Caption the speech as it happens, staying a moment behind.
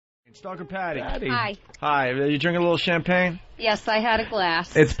Stalker Patti. Hi. Hi. Are you drinking a little champagne? Yes, I had a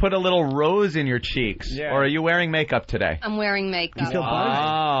glass. It's put a little rose in your cheeks. Yeah. Or are you wearing makeup today? I'm wearing makeup. You feel buttery?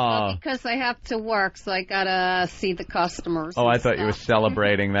 Well, because I have to work, so I gotta see the customers. Oh, and I thought you were stuff.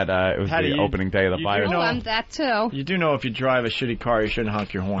 celebrating that it was Patti, the you- opening day of the you virus. do Oh, know- I'm that too. You do know if you drive a shitty car, you shouldn't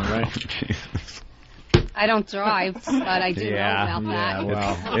honk your horn, right? Jesus. I don't drive, but I do know about that.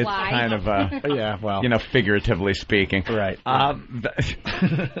 well, It's Why? kind of, Yeah, well. figuratively speaking. Right.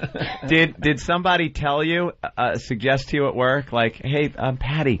 Did somebody tell you, suggest to you at work, like, hey,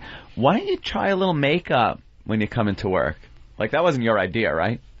 Patti, why don't you try a little makeup when you come into work? Like, that wasn't your idea,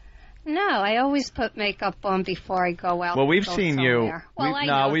 right? No, I always put makeup on before I go out. Well, we've go seen somewhere. you. Well, I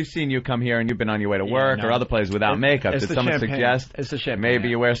know. We've seen you come here and you've been on your way to work no. or other places without makeup. It's Did the someone champagne. suggest It's the champagne. maybe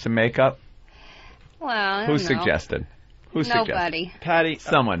you wear some makeup? Well, I Who don't know. suggested? Who suggested? Nobody. Patti,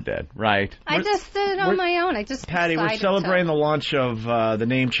 Someone did, right? I just did it on my own. I just Patti, we're decided celebrating to. the launch of the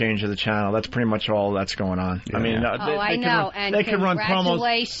name change of the channel. That's pretty much all that's going on. I mean, Yeah. I know. And they can run promos.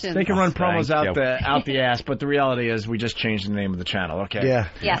 congratulations. They can run promos Thank you. out the ass, but the reality is we just changed the name of the channel. Okay. Yeah.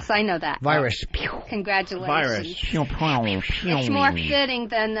 Yes, I know that. Virus. Congratulations. Virus. It's more fitting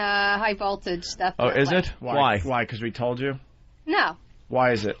than high voltage stuff. Oh, is it? Why? Why? Because we told you. No,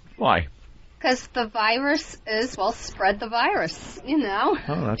 Why is it? Why? because the virus is, well, spread the virus, you know.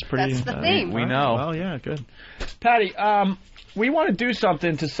 Oh, that's pretty. That's the theme. We know. Well, yeah, good. Patti, we want to do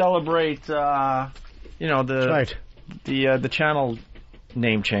something to celebrate. The That's right. the channel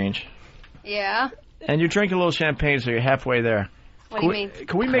name change, Yeah. and you're drinking a little champagne, so you're halfway there. What do you mean?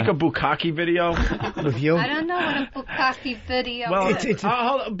 Can we make a bukkake video? With you? I don't know what a bukkake video Well, is.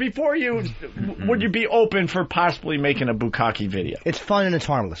 hold on. Before you, would you be open for possibly making a bukkake video? It's fun and it's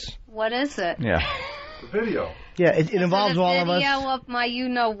harmless. What is it? Yeah. Yeah, it involves Is it a all of us. video of my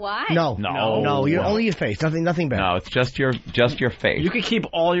you-know-what? No. No. You're only your face. Nothing bad. No, it's just your face. You can keep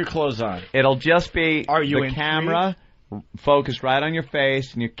all your clothes on. It'll just be Are you the intrigued? camera focused right on your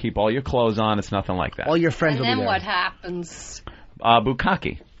face, and you keep all your clothes on. It's nothing like that. All your friends And will be then there. what happens?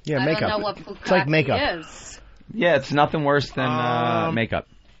 Bukkake. Yeah, I makeup. don't know what bukkake It's like makeup. is. Yeah, it's nothing worse than makeup.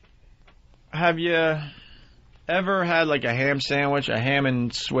 Have you ever had like a ham sandwich, a ham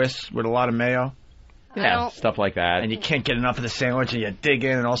and Swiss with a lot of mayo? I Yeah, don't- stuff like that. And you can't get enough of the sandwich, and you dig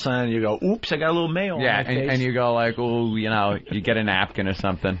in, and all of a sudden you go, "Oops, I got a little mayo yeah, on my face." and you go like, oh, you get a napkin or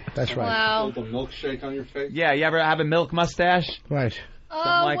something. That's right. Well, The milkshake on your face? Yeah, you ever have a milk mustache? Right. oh,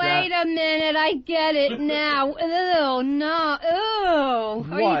 like wait a minute. I get it now. Ew, no.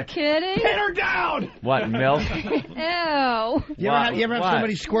 Ew. Are you What? kidding? Pin her down! What, milk? Ew. You ever have What?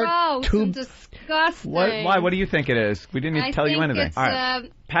 somebody squirt Gross tube? and disgusting. Why? What do you think it is? We didn't even I tell you think anything. It's, All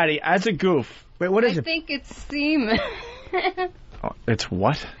right. Patty, as a goof. Wait, what is I it? think it's semen. Oh, it's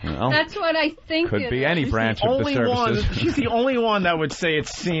what? Well, That's what I think could it be is. any branch of the Only one. services. She's the only one that would say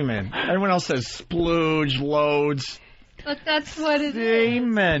it's semen. Everyone else says splooge, loads. But that's what it is.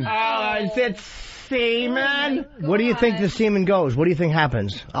 Semen. Is it semen? Where do you think the semen goes? What do you think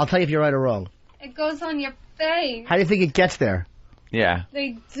happens? I'll tell you if you're right or wrong. It goes on your face. How do you think it gets there? Yeah.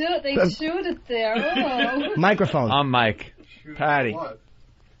 They do. They shoot it there. Oh. Microphone. I'm Mike. Patty.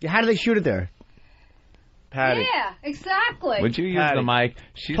 How do they shoot it there? Patty. Yeah, exactly. Would you use Patty. the mic?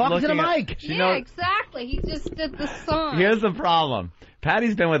 She's Talk to looking the at- mic. She Yeah, knows- exactly. He just did the song. Here's the problem.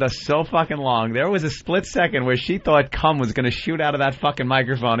 Patty's been with us so fucking long. There was a split second where she thought cum was going to shoot out of that fucking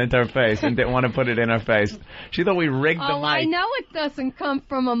microphone into her face and didn't want to put it in her face. She thought we rigged the Oh, I mic. know it doesn't come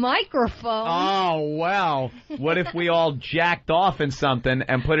from a microphone. Oh, well. What if we all jacked off in something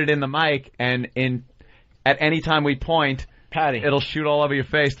and put it in the mic and at any time we point, Patty. it'll shoot all over your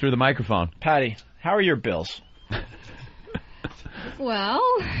face through the microphone? Patty, how are your bills? Well,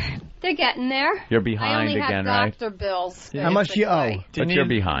 they're getting there. You're I behind only again, have right? doctor bills. How much do you owe? basically. But you're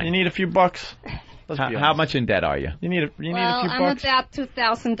behind. You need a few bucks. Let's be How honest. much in debt are you? You need a Well, few I'm bucks. about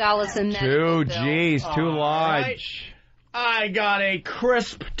 $2,000 in medical bills. Geez, too All large. I got a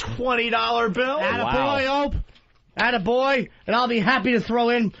crisp $20 bill. Attaboy, Ope. Attaboy. And I'll be happy to throw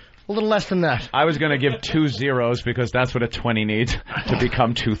in a little less than that. I was going to give 2 zeros because that's what a 20 needs to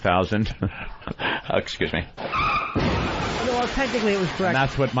become 2,000. Excuse me. Well, technically it was And correct.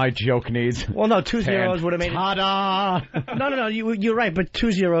 that's what my joke needs. Well, no, 2 zeros would have made it. Ta-da! No, you're right, but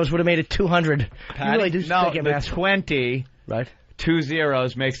 2 zeros would have made it 200. You really do no, stick it, the man. 20, Right? 2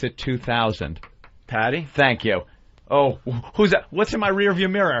 zeros makes it 2,000. Patty? Thank you. Oh, who's that? What's in my rearview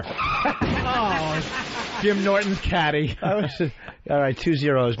mirror? Oh, Jim Norton's caddy. All right, 2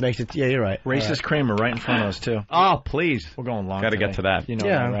 zeros makes it. Yeah, you're right. Racist Kramer right in front of us, too. Oh, please. We're going long. Got to today. get to that. You know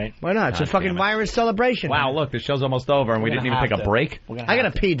Yeah, that, right? Why not? It's a God fucking damn it. virus celebration. Wow, look, the show's almost over, and we didn't even take a break. I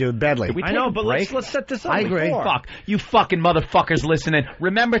gotta pee, dude, badly. Did we I take know, a but break? let's set this up. I agree. before. Fuck. You fucking motherfuckers listening.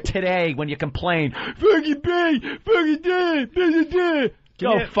 Remember today when you complained, fucking pee, fucking day.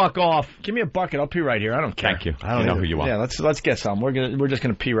 Go fuck off. Give me a bucket. I'll pee right here. I don't care. Thank you. I don't know either. who you are. Yeah, let's get some. We're just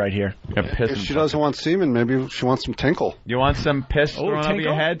gonna pee right here. You're gonna piss If and she doesn't want semen, maybe she wants some tinkle. You want some piss Oh, thrown over tinkle?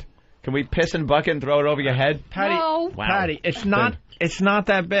 your head? Can we piss and bucket and throw it over your head? Patty, No. Wow. Patty, it's not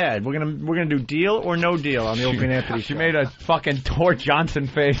that bad. We're gonna do deal or no deal on the Opie and Anthony She show. made a fucking Tor Johnson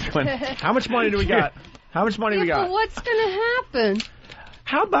face when. How much money do we got? How much money we Yeah, got? but what's going to happen?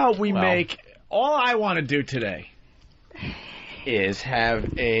 How about we Well. make all I want to do today is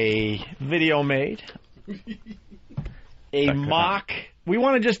have a video made, a mock. We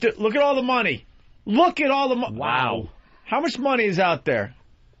want to just look at all the money. Look at all the money. Wow. How much money is out there?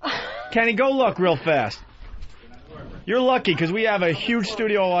 Kenny, go look real fast. You're lucky because we have a huge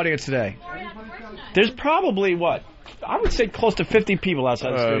studio audience today. There's probably what? I would say close to 50 people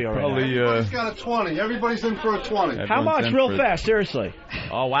outside the studio right now. Everybody's got a 20. Everybody's in for a 20. How Everyone's much? in Real for- fast, seriously.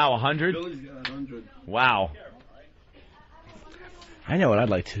 Oh wow, 100. Wow. I know what I'd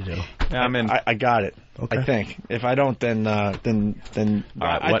like to do. Yeah, I'm in. I got it. Okay. I think. If I don't, then All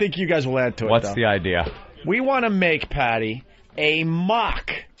right, I what- think you guys will add to it. What's though. the idea? We want to make, Patty, a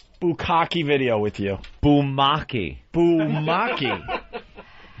mock bukkake video with you. Boomaki. Boomaki.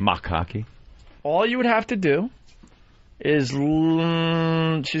 Makaki. All you would have to do is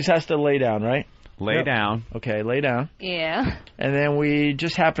she just has to lay down, right? Lay Yep. down. Okay, lay down. Yeah. And then we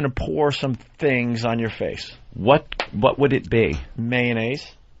just happen to pour some things on your face. What would it be? Mayonnaise.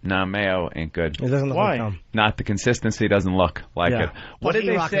 No, mayo ain't good. It doesn't look Why? like cum. Not the consistency doesn't look like Yeah. it. What did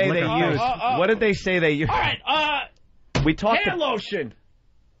they E-Rock say is they liquor. used? Oh. What did they say they used? All right, We talked hand lotion.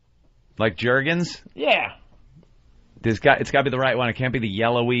 like Jergens. Yeah. It's got to be the right one. It can't be the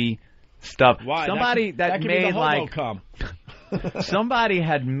yellowy stuff. Why? Somebody that could be the made hobo like cum. somebody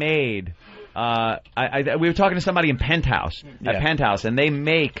had made. We were talking to somebody in Penthouse Yeah. at Penthouse, and they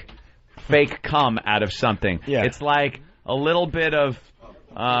make fake cum out of something. Yeah. It's like a little bit of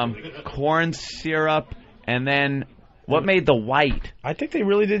corn syrup, and then what made the white? I think they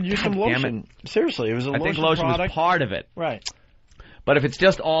really did use some God damn lotion. Seriously, it was a I lotion think lotion product. was part of it. Right. But if it's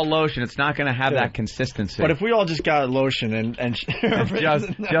just all lotion, it's not going to have Sure. that consistency. But if we all just got lotion and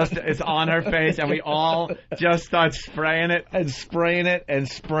just it's on her face, and we all just start spraying it. and spraying it and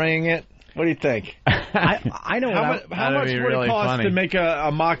spraying it. What do you think? I know what How I... much That'd be would really it cost funny. to make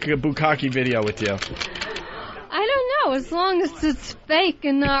a mock bukkake video with you? I don't know. As long as it's fake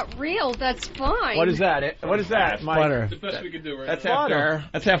and not real, that's fine. What is that? What is that? Mike? Butter. The best we could do right That's now.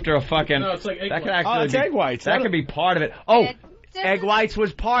 after a fucking. No, it's like egg that could whites. actually Oh, it's be, egg whites. That could be part of it. Oh, egg whites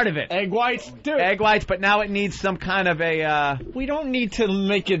was part of it. Egg whites, dude. Egg whites, but now it needs some kind of a We don't need to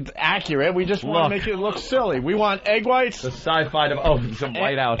make it accurate. We just want to Look. make it look silly. We want egg whites. sci-fi. Some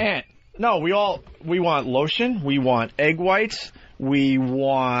white out. And, no, we want lotion. We want egg whites. We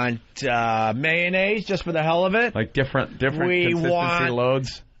want mayonnaise just for the hell of it. Like different We consistency want-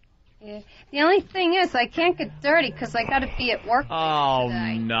 loads. Yeah. The only thing is, I can't get dirty because I got to be at work. Oh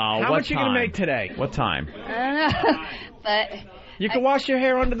today. no! How what much you time? gonna make today? What time? I don't know. But You can wash your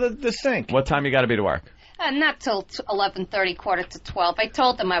hair under the sink. What time you got to be to work? not till 11:30, quarter to 12. I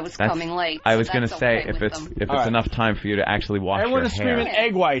told them I was That's- coming late. I so was going to that's say okay if with it's them. All right. enough time for you to actually wash Everyone your is hair. screaming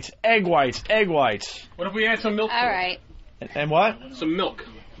egg whites, egg whites, egg whites. What if we add some milk to All it? right. And what? Some milk.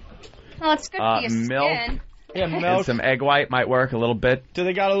 Well, it's good for your milk. skin. Yeah, And milk. some egg white might work a little bit. Do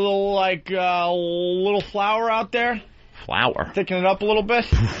they got a little little flour out there? Flour. Thicken it up a little bit.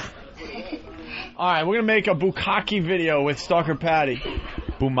 All right, we're gonna make a bukkake video with Stalker Patti.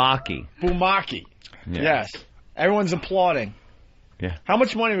 Bumaki. Bumaki. Yeah. Yes. Everyone's applauding. Yeah. How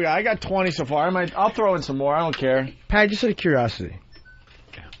much money we got? I got 20 so far. I'll throw in some more. I don't care. Pat, just out of curiosity,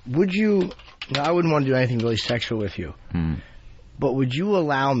 would you... Now, I wouldn't want to do anything really sexual with you, but would you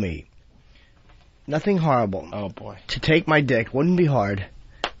allow me, nothing horrible, Oh boy. to take my dick, wouldn't be hard,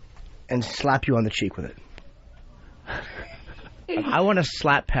 and slap you on the cheek with it? I want to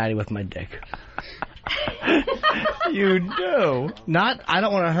slap Patty with my dick. You do. Not, I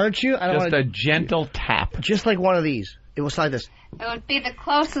don't want to hurt you. I don't Just want a gentle tap. just like one of these. It was like this. It would be the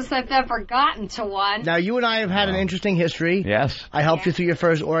closest I've ever gotten to one. Now, you and I have had an interesting history. Yes. I helped you through your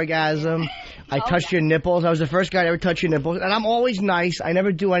first orgasm. I touched your nipples. I was the first guy to ever touch your nipples. And I'm always nice. I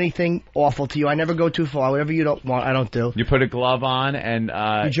never do anything awful to you. I never go too far. Whatever you don't want, I don't do. You put a glove on and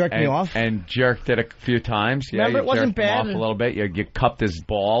You jerked me off? And jerked it a few times. Yeah, Remember, you it wasn't jerked him bad. off a little bit. You cupped his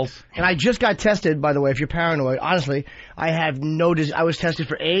balls. And I just got tested, by the way, if you're paranoid. Honestly, I have no disease. I was tested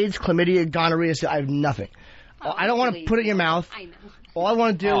for AIDS, chlamydia, gonorrhea. I have nothing. I don't want to put it in your mouth. I know. All I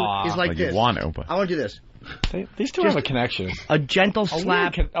want to do is like this. You want to, but I want to do this. These two have a connection. A gentle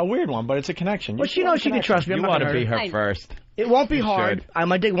slap. A weird one, but it's a connection. Well, she knows she can trust me. I'm you not want gonna to be hurt her first. It won't be You hard. should.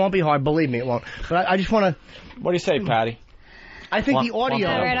 My dick won't be hard. Believe me, it won't. But I just want to. What do you say, Patty? I think the audio.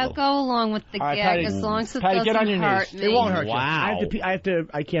 All right, I'll go along with the All right, gag Patty. as long as it Patty, doesn't get on your hurt knees. me. It won't hurt you. Wow. I have to.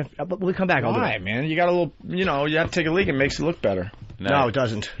 I can't. We'll come back. I'll do Why, it. man? You got a little. You have to take a leak. It makes it look better. No, it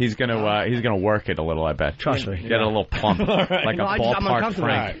doesn't. He's gonna work it a little. I bet. Trust me. Get a little plump, like No, a I'm ballpark uncomfortable.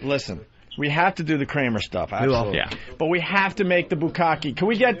 All Frank. right, listen. We have to do the Kramer stuff. will. Absolutely. Yeah. But we have to make the bukkake. Can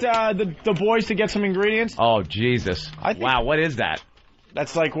we get the boys to get some ingredients? Oh Jesus! I think- Wow, what is that?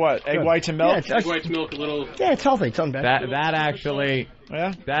 That's like what? Egg Good. whites and milk? Yeah, White milk, a little. yeah, it's healthy. It's something bad. That actually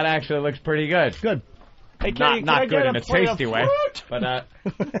looks pretty good. Good. Hey, Kenny, Not can I good get in a plate of tasty way, fruit? but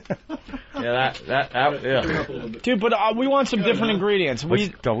yeah, yeah. Dude, but we want some different ingredients. Looks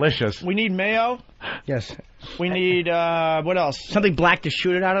delicious. We need mayo. Yes. We need what else? Something black to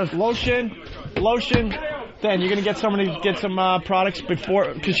shoot it out of. Lotion. Dan, you're gonna get somebody to get some products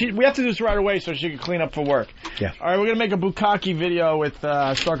before, because we have to do this right away so she can clean up for work. Yeah. All right, we're gonna make a bukkake video with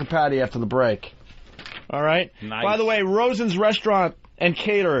Stalker Patti after the break. All right. Nice. By the way, Rosen's Restaurant and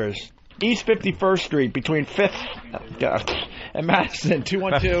Caterers, East 51st Street, between 5th and Madison,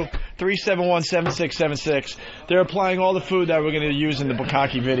 212-371-7676. They're applying all the food that we're gonna use in the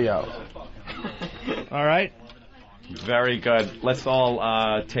bukkake video. All right. Very good. Let's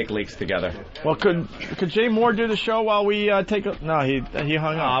all take leaks together. Well, could Jay Moore do the show while we take a... No, he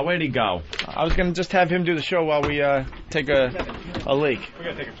hung up. Where'd he go? I was going to just have him do the show while we take a leak. We're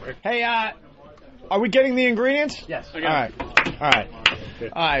gonna take a break. Hey, are we getting the ingredients? Yes. All right.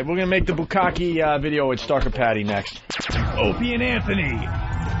 We're going to make the bukkake video with Stalker Patti next. Opie and Anthony,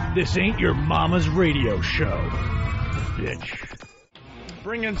 this ain't your mama's radio show, bitch.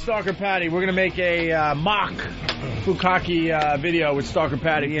 Bring in Stalker Patti. We're going to make a mock bukkake video with Stalker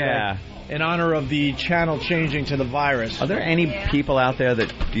Patti Yeah. today in honor of the channel changing to the virus. Are there any people out there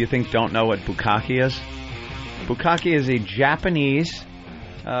that do you think don't know what bukkake is? Bukkake is a Japanese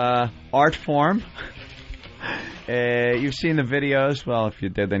art form. You've seen the videos. Well, if you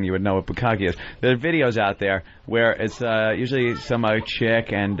did, then you would know what bukkake is. There are videos out there where it's usually some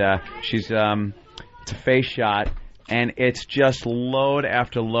chick, and she's it's a face shot, and it's just load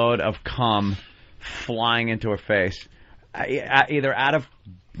after load of cum flying into her face, either out of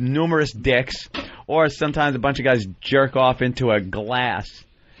numerous dicks, or sometimes a bunch of guys jerk off into a glass,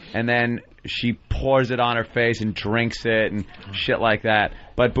 and then she pours it on her face and drinks it and shit like that.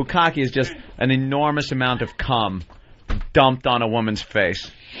 But bukkake is just an enormous amount of cum dumped on a woman's face.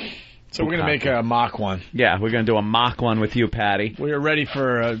 So we're going to make a mock one. Yeah, we're going to do a mock one with you, Patty. We are ready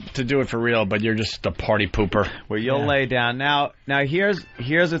for to do it for real, but you're just a party pooper. Where you'll lay down. Now here's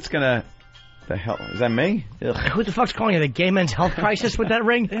it's going to... The hell? Is that me? Ugh. Who the fuck's calling it? A gay men's health crisis with that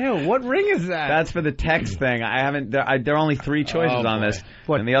ring? Ew, what ring is that? That's for the text thing. I haven't... There are only 3 choices on boy. this,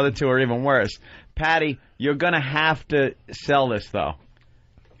 What? and the other 2 are even worse. Patty, you're going to have to sell this, though.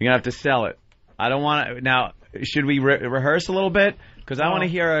 You're going to have to sell it. I don't want to... Now, should we rehearse a little bit? Because I want to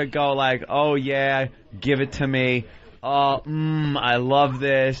hear her go like, oh, yeah, give it to me. Oh, I love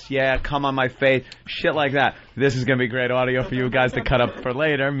this. Yeah, come on my face. Shit like that. This is going to be great audio for you guys to cut up for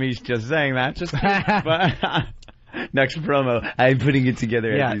later. Me's just saying that. But next promo, I'm putting it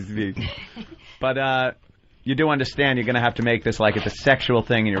together as we speak. But you do understand you're going to have to make this like it's a sexual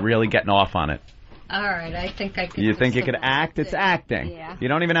thing and you're really getting off on it. All right, I think I could. You think you could act? It's acting. Yeah. You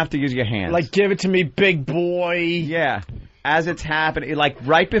don't even have to use your hands. Like, give it to me, big boy. Yeah. As it's happening, like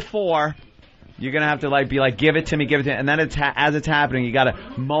right before, you're going to have to like be like, give it to me, and then as it's happening, you got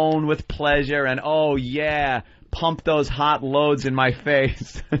to moan with pleasure and, oh, yeah, pump those hot loads in my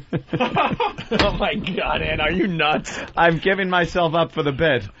face. Oh, my God, Ann, are you nuts? I'm giving myself up for the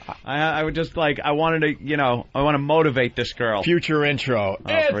bit. I would just like, I wanted to, I want to motivate this girl. Future intro.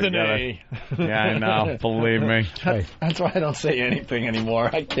 Anthony. Yeah, I know. Believe me. That's why I don't say anything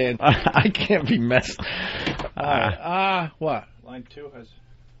anymore. I can't be messed. What? Line 2 has.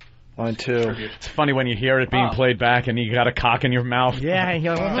 1, 2. It's funny when you hear it being played back and you got a cock in your mouth. Yeah, and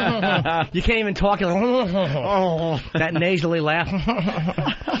you're like, you can't even talk. You're like, that nasally laugh.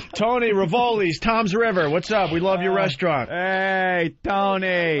 Tony, Rivoli's, Tom's River. What's up? We love your restaurant. Hey, Tony.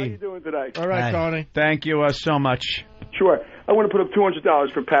 How you doing today? All right, Hi. Tony. Thank you so much. Sure. I want to put up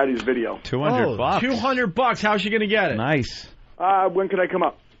 $200 for Patty's video. $200 bucks. $200. How's she going to get it? Nice. When can I come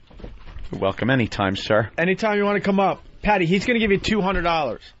up? You're welcome anytime, sir. Anytime you want to come up. Patty, he's going to give you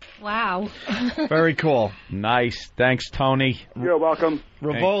 $200. Wow. Very cool. Nice. Thanks, Tony. You're welcome.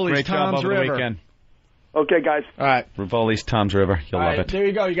 Rivoli's, Great job Tom's over River. the weekend. Okay, guys. All right. Rivoli's, Tom's River. You'll All love right, it. there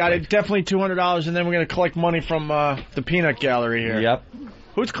you go. You got it. Definitely $200, and then we're going to collect money from the peanut gallery here. Yep.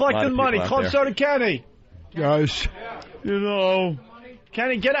 Who's A lot collecting of money? people out Club there. Soda Kenny. Guys,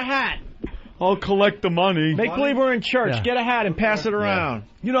 Kenny, get a hat. I'll collect the money. Make believe we're in church. Yeah. Get a hat and pass it around.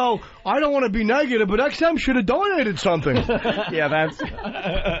 You know, I don't want to be negative, but XM should have donated something. Yeah,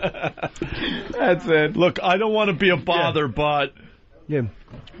 that's it. Look, I don't want to be a bother, but Yeah.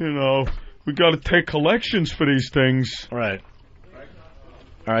 You know, we got to take collections for these things. right.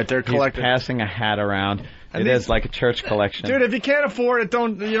 All right, they're He's collecting. passing a hat around. And It these- is like a church collection. Dude, if you can't afford it,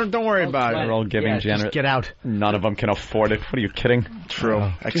 don't worry about They're it. all giving Just generous. get out. None of them can afford it. What are you kidding?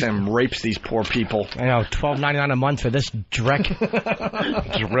 True. XM rapes these poor people. I know, $12.99 a month for this dreck.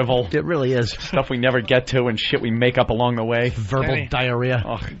 Drivel. It really is. Stuff we never get to and shit we make up along the way. Verbal Kenny. diarrhea.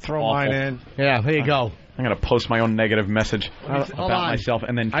 Oh, Throw awful. mine in. Yeah, here you go. I'm going to post my own negative message Hold about on. myself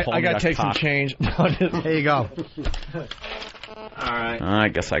and then call I me got a to take some cock. change. Here you go. All right. I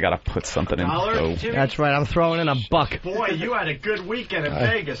guess I got to put something in. Oh. Jimmy? That's right. I'm throwing in a buck. Boy, you had a good weekend in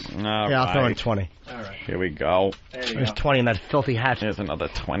Vegas. All Yeah, I'll throw in right. 20. All right. Here we go. There you There's go. 20 in that filthy hat. Here's another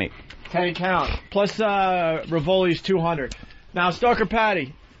 20. Kenny count. Plus Rivoli's 200. Now, Stalker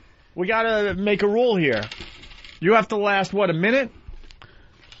Patti, we got to make a rule here. You have to last, what, a minute?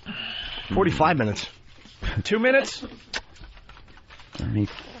 45 minutes. 2 minutes? Let me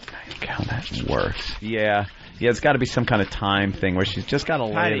think how that works. Yeah, it's got to be some kind of time thing where she's just got to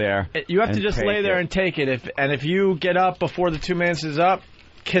lay Patty, there. You have to and just take lay there it. and take it. If you get up before the 2 minutes is up,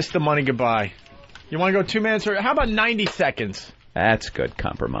 kiss the money goodbye. You want to go 2 minutes, or how about 90 seconds? That's good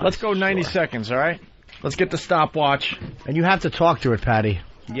compromise. Let's go 90 Sure. seconds, all right? Let's get the stopwatch. And you have to talk to it, Patty.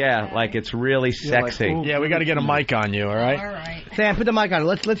 Yeah, like it's really sexy. Yeah, we got to get a mic on you, all right? All right. Sam, put the mic on.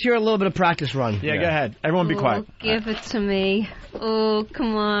 Let's hear a little bit of practice run. Yeah, Yeah. go ahead. Everyone be quiet. Oh, give it to me. Oh,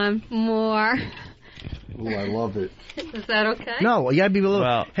 come on. More. Ooh, I love it. Is that okay? No, you gotta be a little.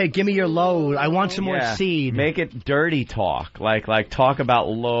 Well- hey, give me your load. I want some more Yeah. seed. Make it dirty talk. Like talk about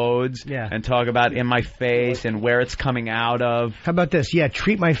loads Yeah. and talk about in my face and where it's coming out of. How about this? Yeah,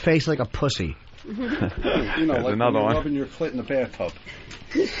 treat my face like a pussy. You know, There's like when another you're one. rubbing your clit in the bathtub.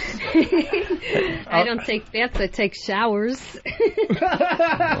 I don't take baths. I take showers.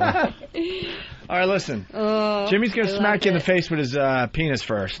 All right, listen. Oh, Jimmy's going I to smack love you in the it. face with his penis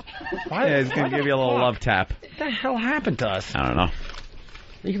first. Yeah, he's gonna give you a little love tap. What the hell happened to us? I don't know.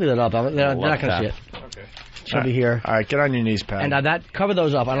 You can leave it up. They're not Love gonna see that. it. Okay. She'll be here. All right, get on your knees, Pat. And that cover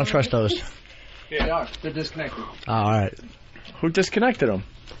those up. I don't trust those. Yeah, they're disconnected. Oh, all right. Who disconnected them?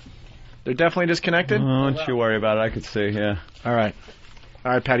 They're definitely disconnected? Don't you worry about it. I could see. Yeah. All right.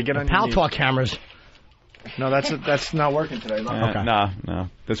 All right, Patty, get on your Pal knees. talk cameras. No, that's not working today. Look. Okay. No.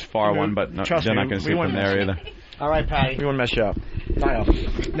 This far one, but no, Trust they're me, not gonna we see it wouldn't from there either. All right, Patty. We want to mess you up.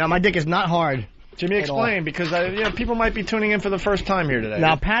 Now my dick is not hard. Jimmy, explain, because people might be tuning in for the first time here today.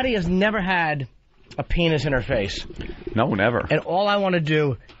 Now Patty has never had a penis in her face, No, never. and all I want to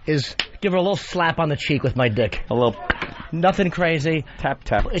do is give her a little slap on the cheek with my dick. A little Nothing crazy. tap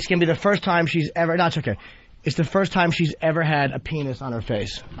tap. It's gonna be the first time she's ever. No, it's okay. It's the first time she's ever had a penis on her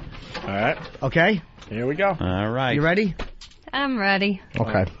face. All right, Okay? here we go. All right. You ready? I'm ready.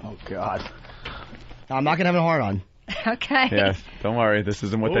 Okay. Oh, God. Now, I'm not gonna have a hard on. Okay. Yes. Don't worry. This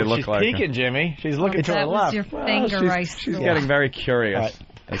isn't what they Ooh, look she's like. peeking, Jimmy. She's looking to That her was left. your finger right She's through. getting very curious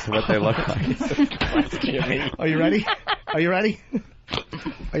as to what they look like. Jimmy. Are you ready? Are you ready?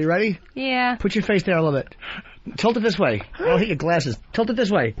 Are you ready? Yeah. Put your face there a little bit. Tilt it this way. I'll hit your glasses. Tilt it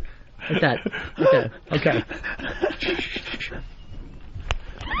this way. Like that. Like that. Okay.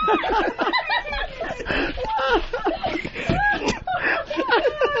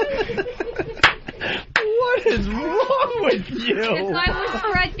 What is wrong with you? If I was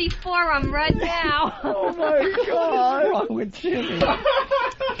red before, I'm red now. Oh, my God. What's wrong with Jimmy?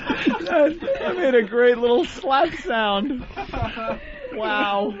 That made a great little slap sound.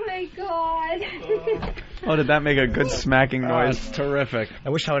 Wow. Oh my God. Oh, did that make a good smacking Oh, noise? it's terrific. I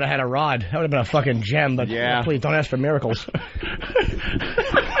wish I would have had a rod. That would have been a fucking gem, but Yeah. please don't ask for miracles.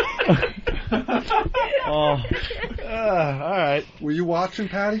 Oh, All right. Were you watching,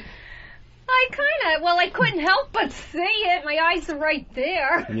 Patty? I couldn't help but see it. My eyes are right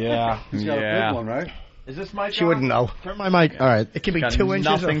there. Yeah. He's got a big one, right? Is this mic She wouldn't know. Turn my mic. All right. It could be Got 2 inches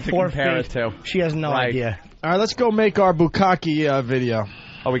or nothing to 4 compare feet. it to. She has no Right. idea. All right, let's go make our bukkake video.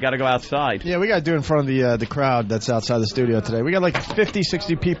 Oh, we got to go outside. Yeah, we got to do it in front of the crowd that's outside the studio today. We got like 50,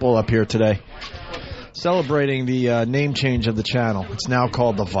 60 people up here today celebrating the name change of the channel. It's now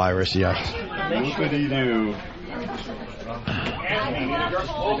called The Virus, yes. Whoopity-doo.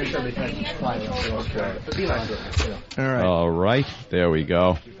 All right. All right, there we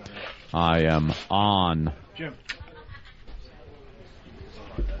go. I am on.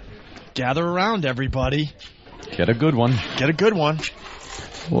 Gather around, everybody. Get a good one. Get a good one.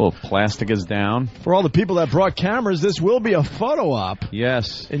 Oh, plastic is down. For all the people that brought cameras, this will be a photo op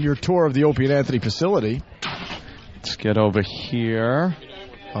Yes. in your tour of the Opie and Anthony facility. Let's get over here.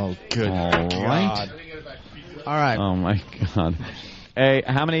 Oh, good All right. God. All right. Oh, my God. Hey,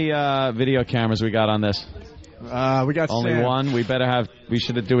 how many video cameras we got on this? We got Only Sam. one? We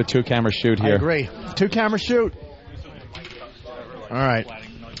should do a 2-camera shoot I here. agree. 2-camera shoot. All right.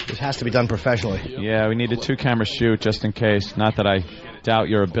 This has to be done professionally. Yeah, we need a 2-camera shoot just in case. Not that I doubt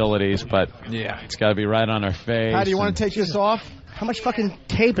your abilities, but Yeah. it's got to be right on our face. How do you want and to take this off? How much fucking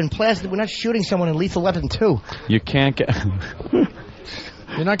tape and plastic? We're not shooting someone in Lethal Weapon 2. You can't get...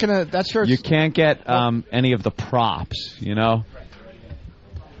 You're not going to... That's your... You can't get any of the props, you know?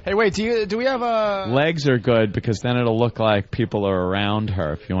 Hey, wait. Do we have a... Legs are good because then it'll look like people are around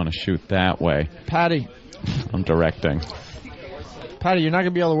her if you want to shoot that way. Patty. I'm directing. Patty, you're not going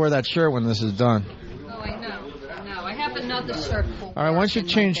to be able to wear that shirt when this is done. Oh, I know. I have another shirt. All right, why don't you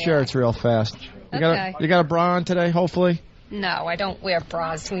change shirts real fast? You Okay. you got a bra on today, hopefully? No, I don't wear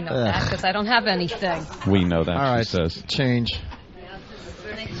bras. We know Ugh. that because I don't have anything. We know that, All right, she says. change.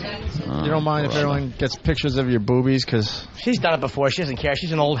 You don't mind if everyone gets pictures of your boobies? Because She's done it before. She doesn't care.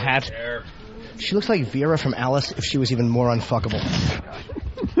 She's an old hat. She looks like Vera from Alice if she was even more unfuckable.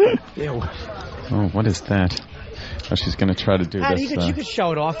 Ew. Oh, what is that? Oh, she's going to try to do Patty, this. you could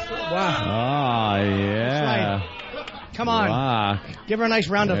show it off. Wow. Ah, yeah. Come on. Rock. Give her a nice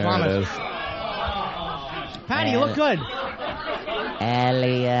round of There vomit. it is. Patty, you look good.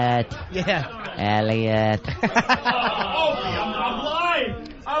 Elliot. Yeah. Elliot.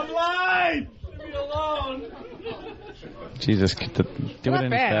 I'm live! Leave me alone! Jesus, do They're it not any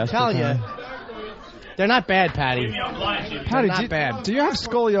bad, I'm faster. telling you. They're not bad, Patty. Patty, not bad. do you have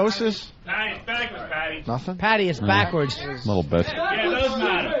scoliosis? Patty, it's backwards, Patty. Nothing? Patty, it's backwards. A little bit. Yeah, it does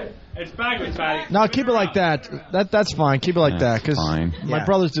matter. It's backwards, Patty. No, keep it like that. That's fine. Keep it like that, because fine. my Yeah.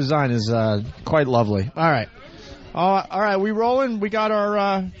 brother's design is quite lovely. All right. All right, we rolling? We got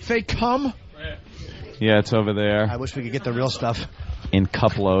our fake cum? Yeah, it's over there I wish we could get the real stuff. in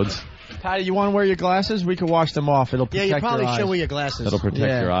cup loads. Patty, you want to wear your glasses? We can wash them off. It'll Yeah, protect you probably your eyes. should wear your glasses. That'll protect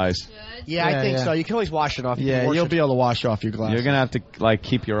Yeah. your eyes. Yeah, I Yeah, think yeah. so. You can always wash it off. Yeah, Wash you'll it. be able to wash off your glasses. You're going to have to like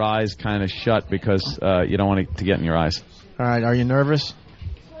keep your eyes kind of shut because you don't want it to get in your eyes. All right, are you nervous?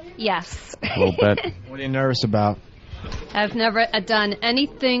 Yes. A little bit. What are you nervous about? I've never done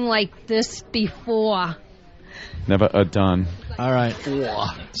anything like this before. Never done. All right.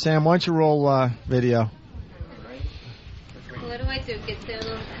 Sam, why don't you roll video? What do I do? Get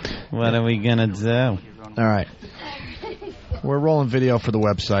down? What are we going to do? All right. We're rolling video for the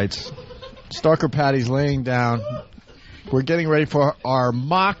websites. Stalker Patty's laying down. We're getting ready for our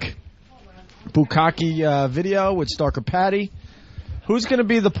mock bukkake video with Stalker Patti. Who's going to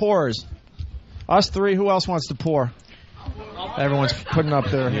be the pourers? Us three. Who else wants to pour? Everyone's putting up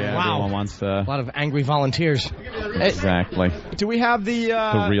their Yeah, hand. everyone wants A to. lot of angry volunteers. Exactly. Do we have the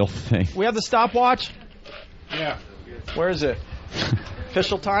The real thing. We have the stopwatch? Yeah. Where is it?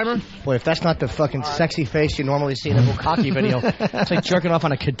 Official timer? Boy, if that's not the fucking sexy face you normally see in a bukkake video, it's like jerking off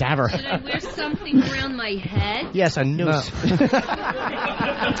on a cadaver. Should I wear something around my head? Yes, a noose.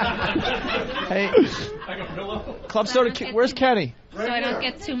 Hey, Club Soda, where's Kenny? So I don't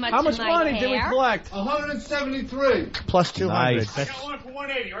get too much How much in my money hair. did we collect? 173. Plus 200. Nice. I got one for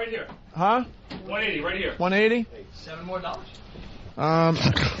 180 right here. Huh? 180 right here. 180? $7 more.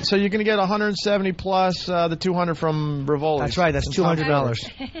 So you're going to get 170 plus the 200 from Rivoli. That's right, that's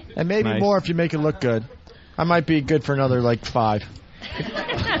 $200. And maybe Nice. more if you make it look good. I might be good for another, like, 5.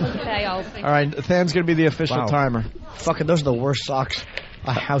 Okay, Opie. All right, Than's going to be the official Wow. timer. Fucking, those are the worst socks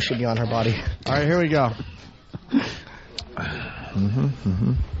a house should be on her body. All right, here we go.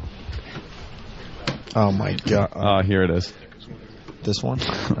 Oh, my God. Oh, here it is. This one?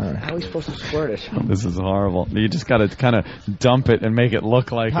 All right. How are we supposed to squirt it? This is horrible. You just got to kind of dump it and make it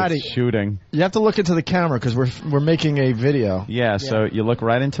look like Patty. it's shooting. You have to look into the camera because we're making a video. Yeah, so you look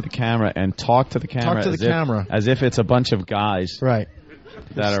right into the camera and talk to the camera. Talk to the camera. As if it's a bunch of guys. Right.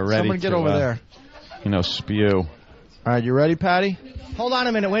 that are ready Someone get to, over there. Spew. All right, you ready, Patty? Hold on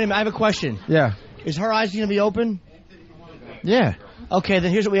a minute. Wait a minute. I have a question. Yeah. Is her eyes going to be open? Yeah. Okay,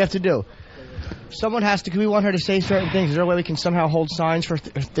 then here's what we have to do. Someone has to. We want her to say certain things. Is there a way we can somehow hold signs for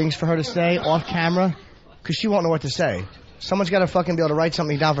things for her to say off camera? Because she won't know what to say. Someone's got to fucking be able to write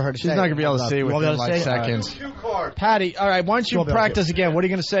something down for her to say. She's not going to be able to see You won't be within able to like say? seconds. Patty, all right, why don't you Won't be able to. practice again? What are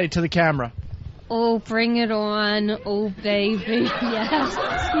you going to say to the camera? Oh, bring it on. Oh, baby. Yes.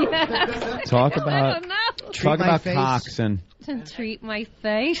 Yes. Talk I about don't know. talk my about face. cocks and To treat my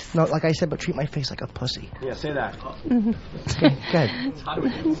face. No, like I said, but treat my face like a pussy. Yeah, say that. Good.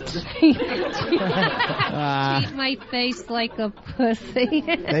 Treat my face like a pussy.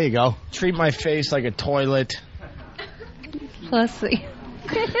 There you go. Treat my face like a toilet. Pussy.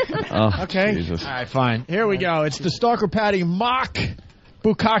 Okay. Jesus. All right, fine. Here we go. It's the Stalker Patti mock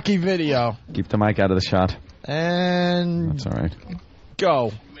Bukkake video. Keep the mic out of the shot. And That's all right.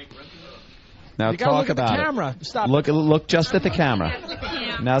 go. Now You gotta talk look at the about camera. Stop. Look just at the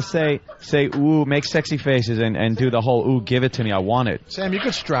camera. Now say ooh, make sexy faces and do the whole ooh, give it to me, I want it. Sam, you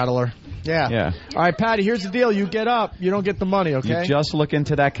could straddle her. Yeah. Yeah. All right, Patty, here's the deal. You get up. You don't get the money, okay? You just look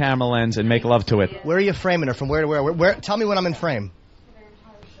into that camera lens and make love to it. Where are you framing her? From where to where? Where? Tell me when I'm in frame.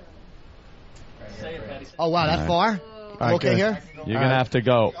 Oh wow, that far? All right, Okay good. here. You're gonna have to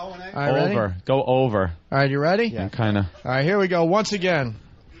go All right, ready? over. Go over. All right, you ready? Yeah. Kind of. All right, here we go. Once again.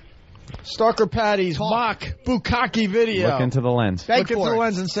 Stalker Patty's mock Bukkake video. Look into the lens. Beg Look into for the it.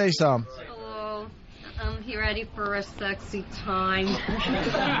 lens and say something. Hello. You ready for a sexy time?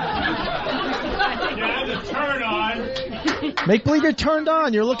 Turn on. Make believe you're turned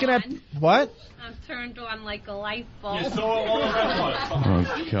on. You're looking at what? I'm turned on like a light bulb. So all the rest was.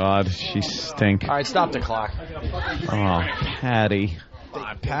 Oh God, she stink. All right, stop the clock. Oh, Patty, Come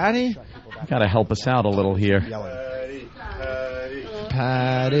on, Patty. you gotta help us out a little here.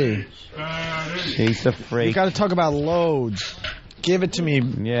 Patty. She's a You freak. got to talk about loads. Give it to me,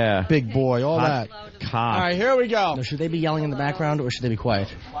 Yeah. big boy. All that. Cock. All right, here we go. Now, should they be yelling in the background or should they be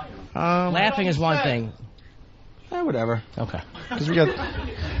quiet? Laughing is one thing. Whatever. Okay. Because we got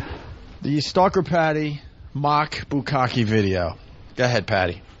the Stalker Patti mock Bukkake video. Go ahead,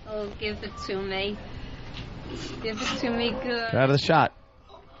 Patty. Oh, give it to me. Give it to me good. Get out of the shot.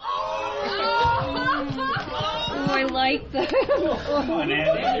 Oh, I like that.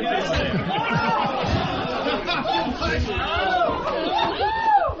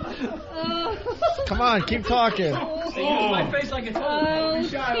 Come on, keep talking. Say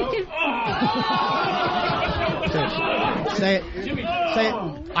it. Say it.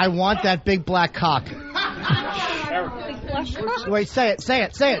 I want that big black cock. Wait, say it. Say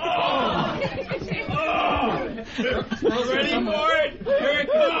it. Say it. Ready for it? Here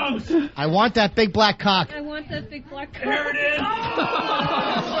it comes. I want that big black cock. I want that big black car. Here it is.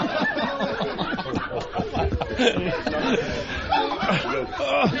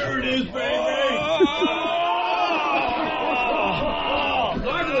 Here it is, baby.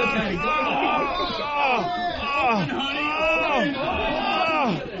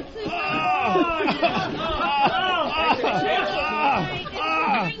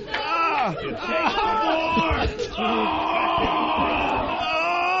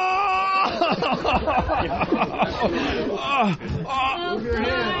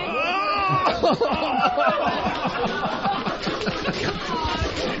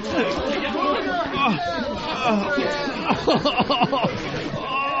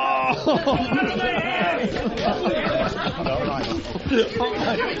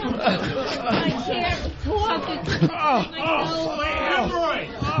 I can't talk. It's My hemorrhoid!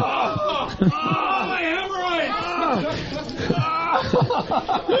 My hemorrhoid!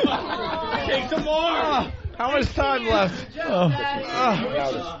 Take some more! How much time left?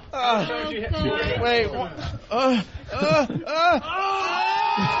 Wait.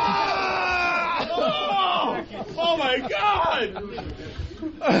 Oh my God!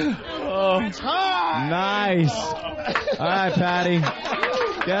 Nice. All right, Patty.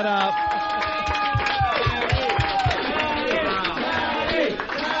 Get up.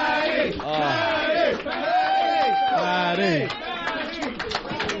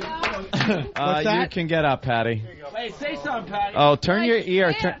 Patty. You can get up, Patty. Hey, say something, Patty. Oh, turn your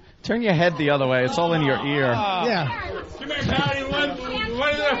ear. Turn your head the other way. It's all in your ear. Yeah. Come here, Patty.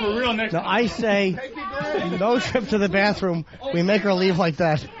 What is that for real next No, time? I say no trip to the bathroom. We make her leave like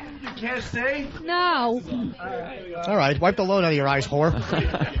that. You can't stay? No. All right, wipe the load out of your eyes, whore.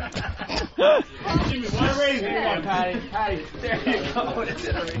 Patty. Patty. There you go.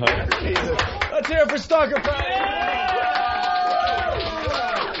 Let's hear it for Stalker Patti.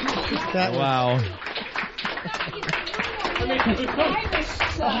 That was- Wow.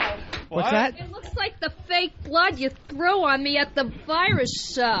 What's that? It looks like the fake blood you threw on me at the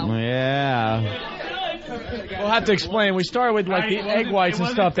virus show. Yeah. We'll have to explain. We started with like the egg whites and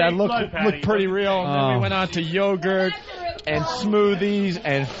stuff that looked pretty real, and then we went on to yogurt and smoothies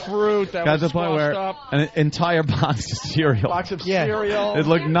and fruit that Got was to the point where up. an entire box of cereal. Box of cereal. It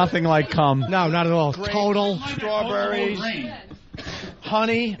looked nothing like cum. No, not at all. Total. Strawberries.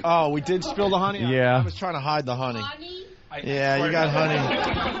 Honey. Oh, we did spill the honey? Yeah. I was trying to hide the honey. Yeah, you got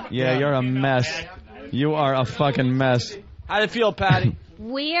honey. Yeah, you're a mess. You are a fucking mess. How'd it feel, Patty?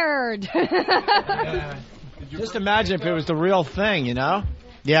 Weird. Just imagine if it was the real thing, you know?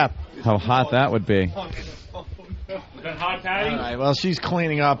 Yeah. How hot that would be. That hot Patty? All right, well, she's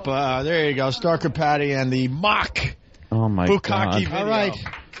cleaning up. There you go, Stalker Patti and the mock Oh, my Bukkake God. video. All right.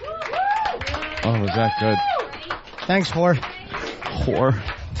 Oh, was that good? Thanks, whore. Whore.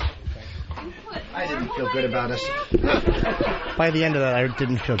 I didn't feel good about us. By the end of that, I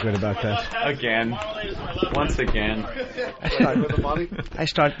didn't feel good about that. Again. Once again.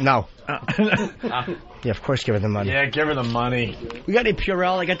 No. Yeah, of course, give her the money. Yeah, give her the money. We got any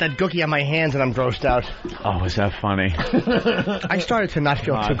Purell? I got that cookie on my hands and I'm grossed out. Oh, was that funny? I started to not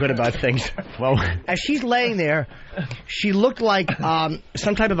feel too good about things. Well, as she's laying there, she looked like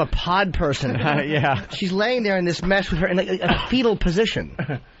some type of a pod person. Yeah. She's laying there in this mess with her in a fetal position.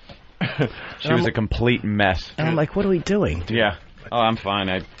 She was a complete mess. And I'm like, what are we doing? Yeah. Oh, I'm fine.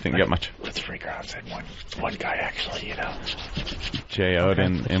 I didn't get much. Let's freak her out. Said one guy actually, you know. J.O.'d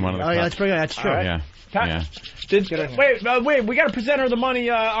in one of the Oh, yeah, cups. that's true. Yeah. Yeah. Wait, we got to present her the money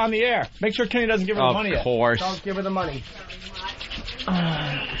on the air. Make sure Kenny doesn't give her the money yet. Of course. Don't give her the money.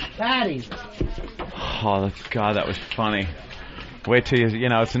 Patty. Oh, God, that was funny. Wait till you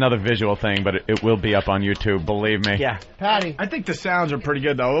know, it's another visual thing, but it will be up on YouTube, believe me. Yeah. Patty. I think the sounds are pretty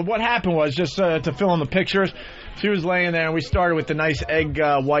good, though. What happened was, just to fill in the pictures, she was laying there, and we started with the nice egg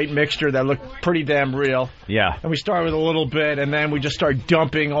white mixture that looked pretty damn real. Yeah. And we started with a little bit, and then we just started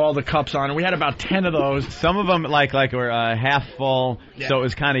dumping all the cups on, and we had about 10 of those. Some of them, like were half full, so it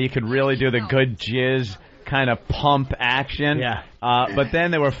was kind of, you could really do the good jizz kind of pump action. Yeah. But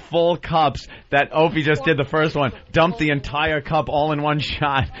then there were full cups that Opie just did the first one. Dumped the entire cup all in one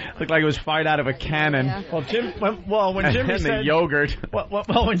shot. Looked like it was fired out of a cannon. Yeah. Well, when Jimmy and said the yogurt.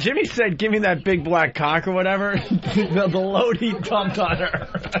 Well, when Jimmy said, "Give me that big black cock" or whatever, the load he dumped on her.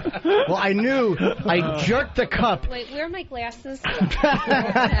 Well, I knew. I jerked the cup. Wait, where are my glasses?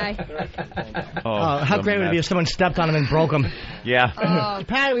 Okay. How great would it be if someone stepped on him and broke him? Yeah.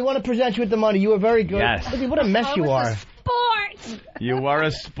 Patty, we want to present you with the money. You were very good. Yes. Look at what a mess you are. Sport. You were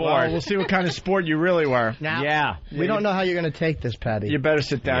a sport. Well, we'll see what kind of sport you really were. Now, Yeah. we don't know how you're going to take this, Patty. You better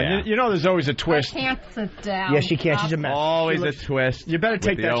sit down. Yeah. You know there's always a I twist. can't sit down. Yes, she can. She's a mess. Always a twist. You better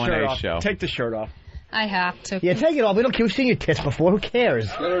take with the that shirt O&A off. show. Take the shirt off. I have to. Yeah, take it off. We don't care. We've seen your tits before. Who cares?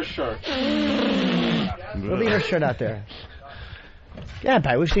 Get her shirt. We'll leave her shirt out there. Yeah,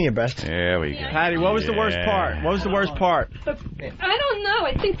 Patty, we've seen your breast. There we go. Patty, what was the worst part? What was the worst part? I don't know.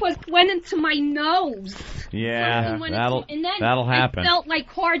 I think what went into my nose. Yeah, Something went that'll into, and then that'll happen. I felt like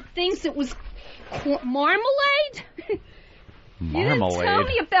hard things. It was marmalade. You didn't tell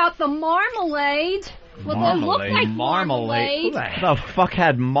me about the marmalade. Well, it looked like marmalade. Who the fuck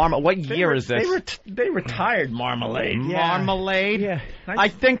had marmalade? What year is this? They retired Marmalade. Marmalade? Yeah. I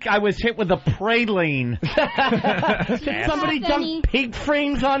think I was hit with a praline. Did somebody dump pig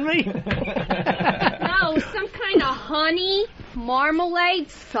frames on me? No, some kind of honey, marmalade,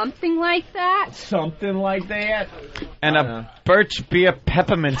 something like that. Something like that. And a birch beer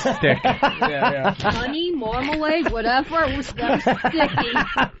peppermint stick. Yeah. Honey, marmalade, whatever. It was sticky.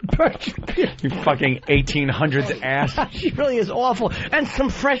 You fucking 1800s ass. She really is awful. And some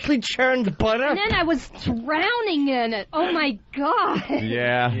freshly churned butter. And then I was drowning in it. Oh my God.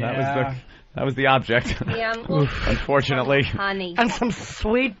 Yeah, that was the object. Yeah, Unfortunately. honey. And some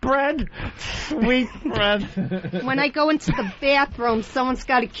sweet bread. Sweet bread. When I go into the bathroom, someone's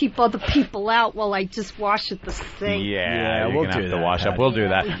got to keep other people out while I just wash at the sink. Yeah, we'll we'll have do to that, wash up. Patty. We'll do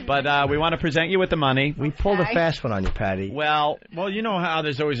that. But we want to present you with the money. We pulled a Okay. fast one on you, Patty. Well, You know how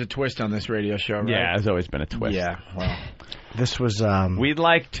there's always a twist on this radio show, right? yeah, there's always been a twist. Yeah. Well, This was, We'd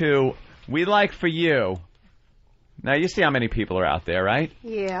like for you. Now you see how many people are out there, right?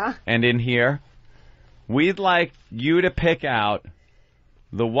 Yeah. And in here, we'd like you to pick out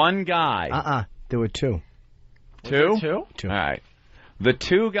the one guy. There were two. Two? Two? All right. The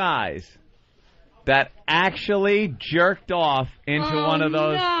two guys that actually jerked off into one of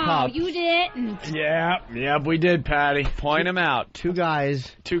those cups. You didn't. Yeah, we did, Patty. Point them out. Two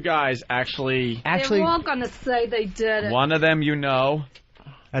guys. Two guys actually. They're all going to say they did it. One of them you know.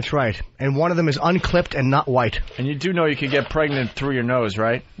 That's right. And one of them is unclipped and not white. And you do know you could get pregnant through your nose,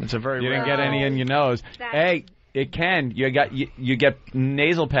 right? It's a very You rare. didn't get any in your nose. Hey, it can. You get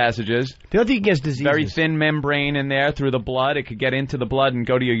nasal passages. The other thing you get is diseases. Very thin membrane in there through the blood. It could get into the blood and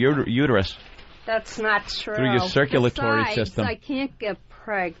go to your uterus. That's not true. Through your circulatory Besides, system. I can't get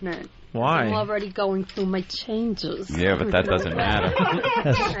pregnant. Why? I'm already going through my changes. Yeah, but that doesn't matter.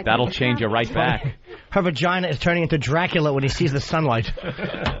 That'll change you right back. Her vagina is turning into Dracula when he sees the sunlight.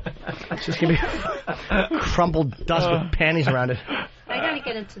 It's just going to be crumpled dust with panties around it. I gotta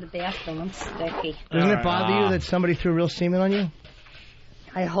get into the bathroom. I'm sticky. Doesn't it bother you that somebody threw real semen on you?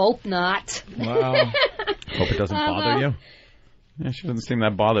 I hope not. Wow. Hope it doesn't bother you. Yeah, she doesn't seem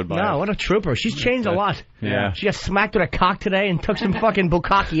that bothered by it. No, what a trooper. She's changed a lot. Yeah. She got smacked with a cock today and took some fucking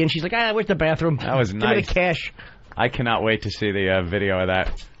bukkake, and she's like, where's the bathroom? That was Give me nice. the cash. I cannot wait to see the video of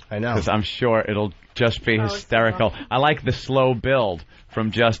that. I know. Because I'm sure it'll just be hysterical. I like the slow build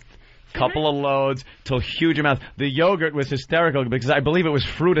from just couple of loads till huge amounts. The yogurt was hysterical because I believe it was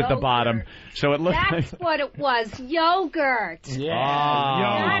fruit at the bottom. So it looked That's what it was. Yogurt.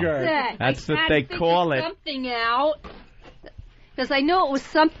 Yeah. Yogurt. That's it. That's I what had they to figure call it. Something out. Because I know it was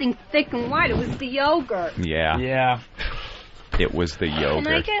something thick and white. It was the yogurt. Yeah. Yeah. It was the yogurt.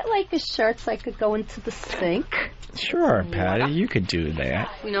 Can I get like a shirt so I could go into the sink? Sure, Patty, you could do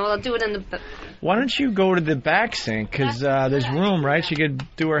that. You know, I'll do it in the. Why don't you go to the back sink? Because there's room, right? She could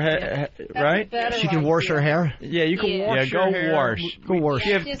do her hair, right? She can wash her hair. Yeah, you can wash go her hair. wash. Go wash.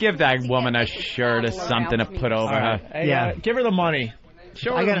 Give that woman a shirt or something to put over her. Hey, Yeah. give her the money.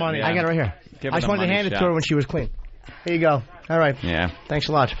 Show her I got the money. I got it right here. Give I her just the wanted to money hand it to shot. her when she was clean. Here you go. All right. Yeah. Thanks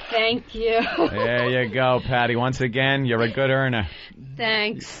a lot. Thank you. There you go, Patty. Once again, you're a good earner.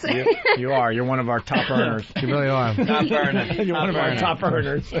 Thanks. You are. You're one of our top earners. You really are. Top earner. You're one of our top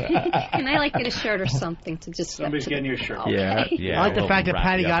earners. Can I like get a shirt or something to just? Somebody's getting you a shirt. Okay. Yeah. Yeah. I like the we'll fact that wrap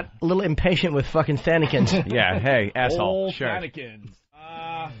Patty you up. got a little impatient with fucking Thannikins. Yeah, hey, asshole. Old Sure. Panikins.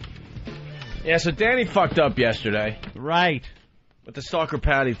 Yeah, so Danny fucked up yesterday Right. with the Stalker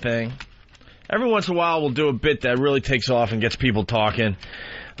Patti thing. Every once in a while, we'll do a bit that really takes off and gets people talking.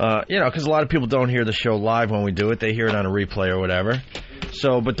 Because a lot of people don't hear the show live when we do it. They hear it on a replay or whatever.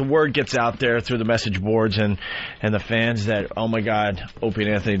 So, but the word gets out there through the message boards and the fans that, oh my God, Opie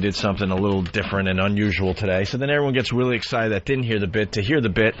and Anthony did something a little different and unusual today. So then everyone gets really excited that didn't hear the bit to hear the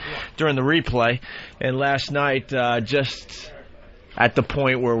bit during the replay. And last night, just at the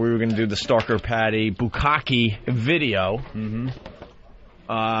point where we were going to do the Stalker Patti bukkake video,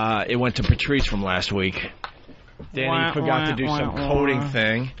 it went to Patrice from last week. Danny forgot to do some coding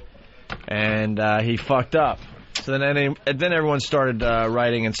thing, and he fucked up. So then everyone started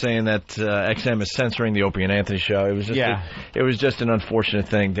writing and saying that XM is censoring the Opie and Anthony show. It was just it was just an unfortunate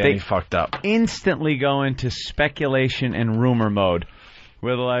thing. Danny fucked up. Instantly go into speculation and rumor mode.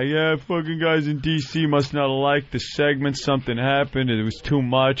 Where they're like, yeah, fucking guys in D.C. must not have liked the segment. Something happened. It was too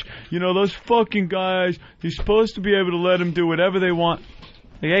much. You know, those fucking guys, you're supposed to be able to let them do whatever they want.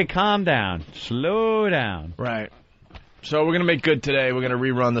 Like, hey, calm down. Slow down. Right. So we're going to make good today. We're going to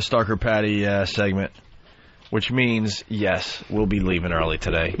rerun the Stalker Patti segment, which means, yes, we'll be leaving early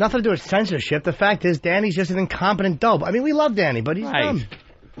today. Nothing to do with censorship. The fact is, Danny's just an incompetent dope. I mean, we love Danny, but he's dumb.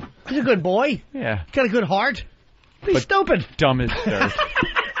 He's a good boy. Yeah. He's got a good heart. He's stupid. Dumb as dirt.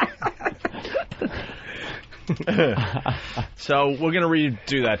 So we're going to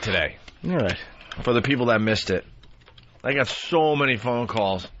redo that today. All right. For the people that missed it. I got so many phone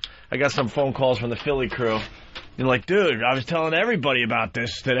calls. I got some phone calls from the Philly crew. You're like, dude, I was telling everybody about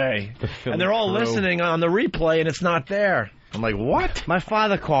this today. And they're all listening on the replay, and it's not there. I'm like, what? My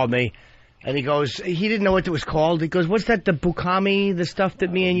father called me, and he goes, he didn't know what it was called. He goes, what's that, the bukkake, the stuff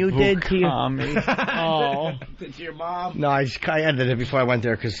that me and you did to you? Oh. To your mom? No, I edited it before I went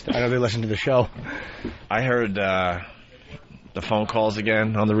there because I know they listened to the show. I heard the phone calls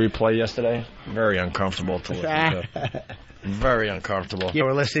again on the replay yesterday. Very uncomfortable to listen to. Very uncomfortable. You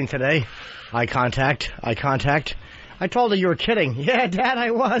were listening today. Eye contact. I told her you were kidding. Yeah, Dad,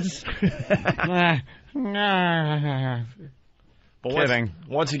 I was. But Kidding.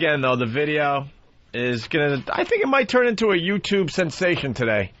 Once again, though, the video is going to... I think it might turn into a YouTube sensation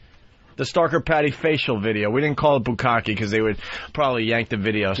today. The Stalker Patti facial video. We didn't call it bukkake because they would probably yank the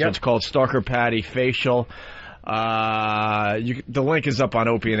video. So it's called Stalker Patti facial. The link is up on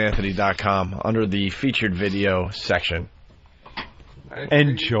opieandanthony.com under the featured video section.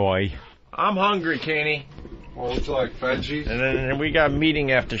 Enjoy. I'm hungry, Caney. Well, it's like veggies. And then we got a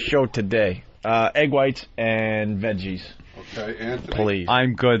meeting after show today. Egg whites and veggies. Okay, Anthony. Please.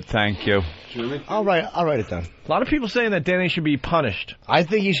 I'm good, thank you. Jimmy. I'll write it down. A lot of people saying that Danny should be punished. I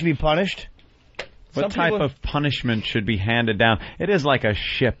think he should be punished. What type of punishment should be handed down? It is like a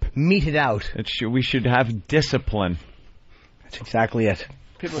ship. Meted out. We should have discipline. That's exactly it.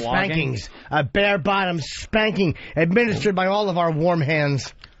 Flogging? Spankings. A bare-bottom spanking administered by all of our warm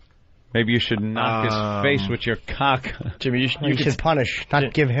hands. Maybe you should knock his face with your cock. Jimmy, you should punish,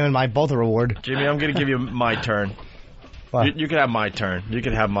 not give him and my both a reward. Jimmy, I'm going to give you my turn. What? You can have my turn. You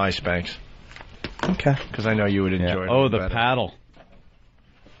can have my spanks. Okay. Because I know you would enjoy it. Oh, the better. paddle.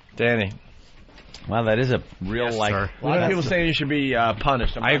 Danny. Wow, that is a real, Yes, like... sir. A lot of people saying you should be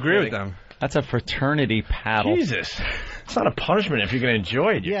punished. I agree with them. That's a fraternity paddle. Jesus. It's not a punishment if you're going to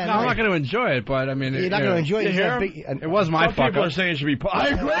enjoy it. Yeah, No, I'm not going to enjoy it, but I mean... You're not going to enjoy it. It was my Some fuck people up. are saying it should be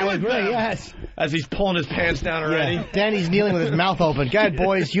punished. I agree, yes. As he's pulling his pants down already. Yeah. Danny's kneeling with his mouth open. Go ahead,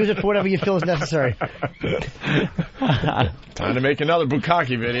 boys. Use it for whatever you feel is necessary. Time to make another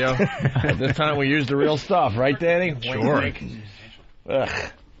Bukkake video. But this time we use the real stuff, right, Danny? Sure. Ugh.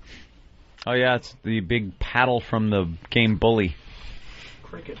 Oh, yeah, it's the big paddle from the game Bully.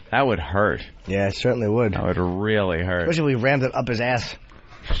 Cricket. That would hurt. Yeah, it certainly would. That would really hurt. Especially if we rammed it up his ass.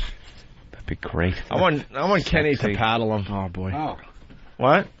 That'd be great. I want Kenny to paddle him. Oh, boy. Oh.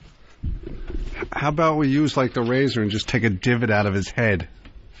 What? How about we use like the razor and just take a divot out of his head?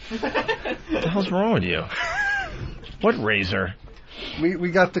 What the hell's wrong with you? What razor?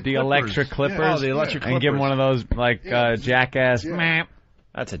 We got the electric clippers. Yeah. Oh, the electric And give him one of those, like, jackass. Yeah.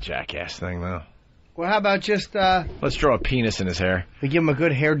 That's a jackass thing, though. Well, how about just, Let's draw a penis in his hair. we give him a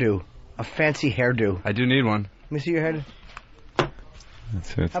good hairdo. A fancy hairdo. I do need one. Let me see your head.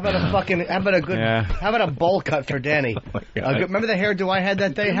 That's How about how about a bowl cut for Danny? Remember the hairdo I had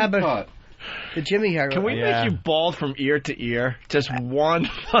that day? How about the Jimmy hair? Can we make you bald from ear to ear? Just one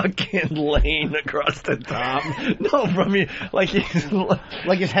fucking lane across the top. No, from you, like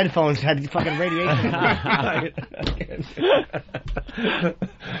his headphones had fucking radiation.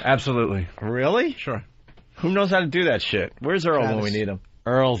 Absolutely. Really? Sure. Who knows how to do that shit? Where's Earl when we need him?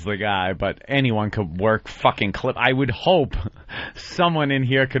 Earl's the guy, but anyone could work fucking clip. I would hope someone in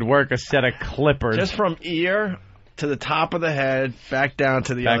here could work a set of clippers. Just from ear to the top of the head, back down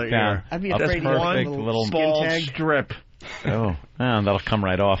to the Back other down. ear. I'd be That's afraid perfect of little Bald tag. strip. Oh, that'll come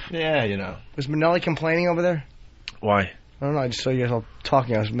right off. Yeah, you know. Was Manelli complaining over there? Why? I don't know. I just saw you guys all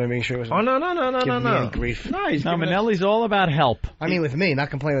talking. I was making sure he wasn't Oh, no. giving me any grief. No, he's No, giving us- Manelli's all about help. I mean, with me,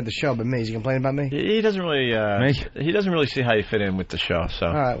 not complaining with the show, but me. Is he complaining about me? He doesn't really. He doesn't really see how you fit in with the show. So.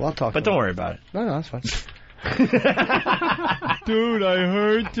 All right, well, I'll talk. But to him. don't worry about it. No, that's fine. Dude, I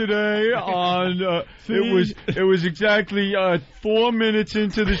heard today on it was exactly 4 minutes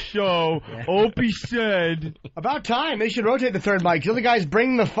into the show. Opie said About time. They should rotate the third mic. The other guys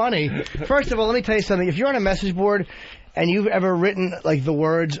bring the funny. First of all, let me tell you something. If you're on a message board and you've ever written like the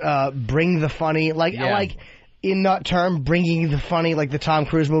words "bring the funny," like in that term, bringing the funny, like the Tom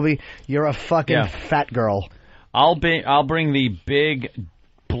Cruise movie, you're a fucking fat girl. I'll bring the big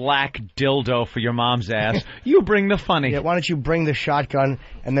black dildo for your mom's ass. You bring the funny. Yeah, why don't you bring the shotgun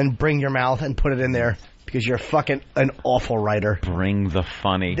and then bring your mouth and put it in there because you're fucking an awful writer. Bring the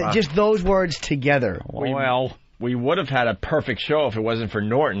funny. Just those words together. Well, we would have had a perfect show if it wasn't for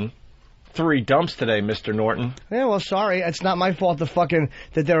Norton. 3 dumps today, Mr. Norton. Yeah, well, sorry, it's not my fault. That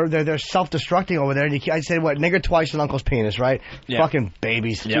they're self-destructing over there. And I said what, nigger twice in Uncle's penis, right? Yeah. Fucking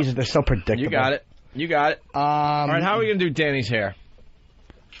babies. Yep. Jesus, they're so predictable. You got it. All right, how are we gonna do Danny's hair?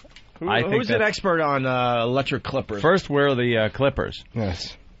 Who's an expert on electric clippers? first wear the clippers.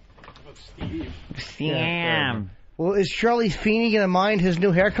 Yes. Sam. Well, is Shirley Feeney gonna mind his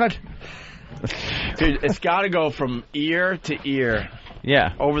new haircut? Dude, it's got to go from ear to ear.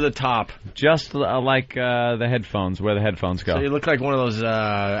 Yeah. Over the top. Just like the headphones, where the headphones go. So you look like one of those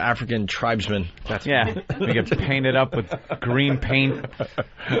African tribesmen. We get painted up with green paint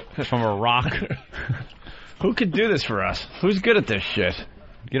from a rock. Who could do this for us? Who's good at this shit?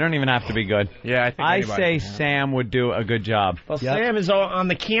 You don't even have to be good. Yeah, I think I anybody say can. Sam would do a good job. Well, Sam is on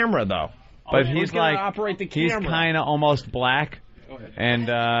the camera, though. But Who's he's gonna like, operate the he's camera? kind of almost black. And,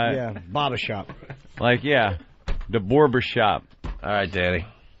 barber shop. Like, the barber shop. All right, Danny.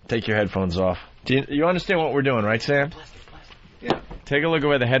 Take your headphones off. Do you understand what we're doing, right, Sam? Yeah. Take a look at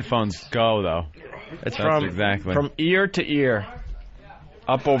where the headphones go, though. It's That's exactly. from ear to ear,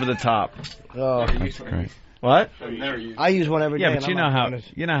 up over the top. Oh, That's great. What? I use one every day. Yeah, but you know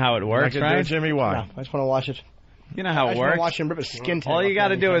how it works, Not gonna do right? it, Jimmy? Why? No, I just want to watch it. You know how I it just want works. to watch him rip his skin. All you got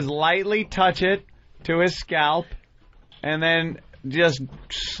to do is lightly touch it to his scalp, and then just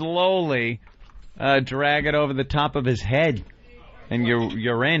slowly drag it over the top of his head, and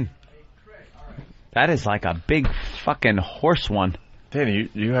you're in. That is like a big fucking horse one. Danny,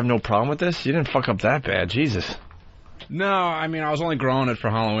 you have no problem with this? You didn't fuck up that bad, Jesus. No, I mean, I was only growing it for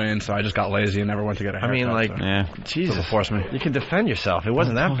Halloween, so I just got lazy and never went to get a haircut. I mean, like, Jesus, Doesn't force me. you can defend yourself. It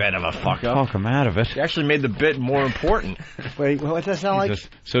wasn't that bad of a fuck up. Talk him out of it. You actually made the bit more important. Wait, what's that sound like?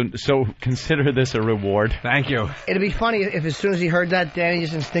 So consider this a reward. Thank you. It'd be funny if as soon as he heard that, Danny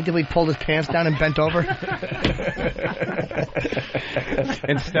just instinctively pulled his pants down and bent over.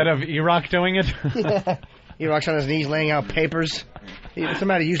 Instead of E-Rock doing it? Yeah. He rocks on his knees laying out papers. What's the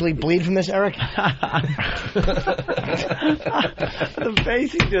matter? Usually bleed from this, Eric? The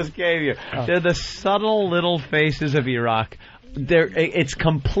face he just gave you. Oh. They're the subtle little faces of E-Rock. It's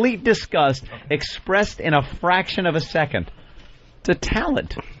complete disgust expressed in a fraction of a second. It's a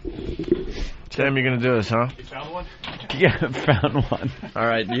talent. Sam, you're going to do this, huh? You found one? Yeah, found one. All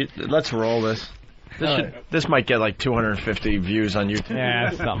right, let's roll this. This might get like 250 views on YouTube.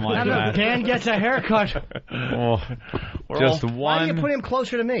 Yeah, something like that. Dan gets a haircut. Just one. Why do you put him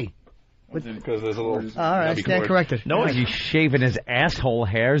closer to me? Because there's a little. All right, stand corrected. No, he's shaving his asshole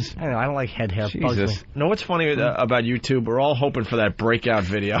hairs. I don't like head hair. Jesus. Know what's funny about YouTube? We're all hoping for that breakout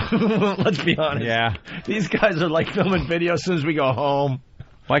video. Let's be honest. Yeah. These guys are like filming videos as soon as we go home.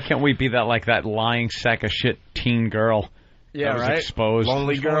 Why can't we be that lying sack of shit teen girl? Yeah, that was right. Exposed.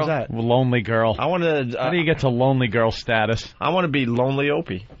 Lonely girl. Lonely girl. I want to. How do you get to lonely girl status? I want to be lonely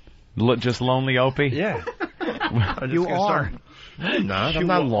Opie. Just lonely Opie? Yeah. You are. No, I'm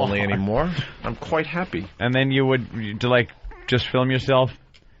not lonely anymore. I'm quite happy. And then you would just film yourself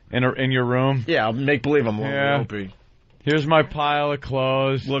in your room. Yeah, I'll make believe I'm lonely Opie. Here's my pile of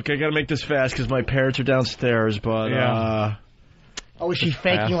clothes. Look, I gotta make this fast because my parents are downstairs. But oh, was she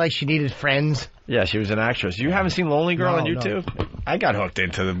faking like she needed friends? Yeah, she was an actress. You haven't seen Lonely Girl on YouTube? No. I got hooked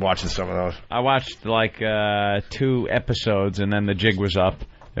into watching some of those. I watched 2 episodes, and then the jig was up.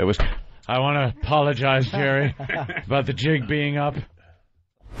 It was. I want to apologize, Jerry, about the jig being up. All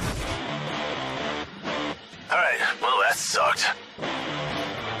right, well, that sucked.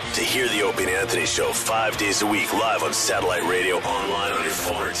 To hear the Opie and Anthony Show 5 days a week, live on satellite radio, online on your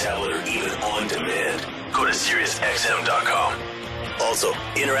phone or tablet, or even on demand, go to SiriusXM.com. Also,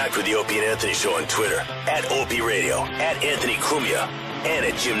 interact with the Opie and Anthony Show on Twitter, @Opie Radio, @Anthony Cumia, and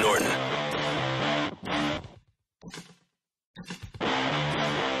 @Jim Norton.